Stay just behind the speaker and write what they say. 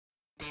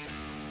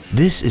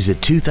This is a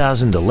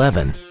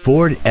 2011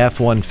 Ford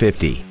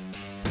F-150.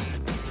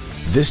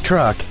 This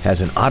truck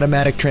has an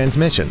automatic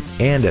transmission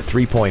and a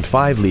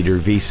 3.5-liter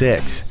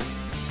V6.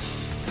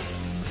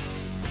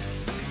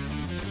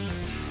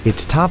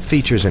 Its top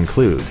features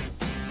include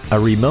a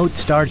remote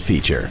start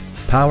feature,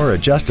 power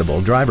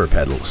adjustable driver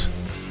pedals,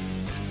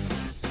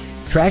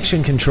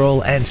 traction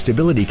control and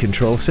stability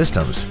control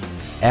systems,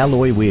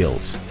 alloy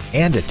wheels,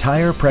 and a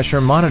tire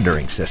pressure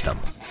monitoring system.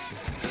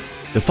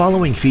 The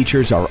following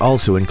features are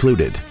also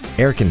included: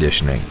 air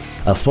conditioning,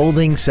 a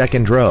folding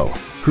second row,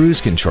 cruise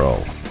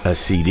control, a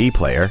CD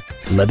player,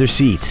 leather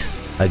seats,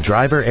 a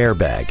driver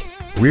airbag,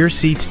 rear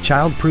seat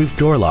child-proof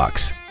door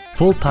locks,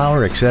 full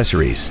power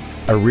accessories,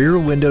 a rear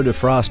window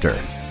defroster,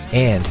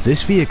 and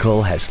this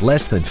vehicle has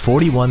less than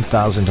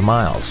 41,000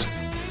 miles.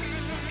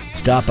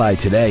 Stop by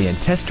today and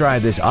test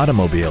drive this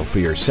automobile for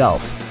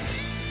yourself.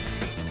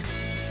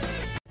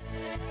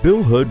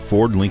 Bill Hood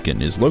Ford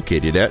Lincoln is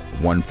located at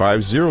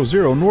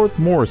 1500 North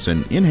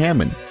Morrison in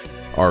Hammond.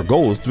 Our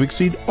goal is to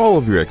exceed all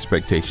of your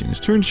expectations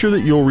to ensure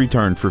that you'll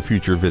return for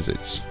future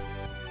visits.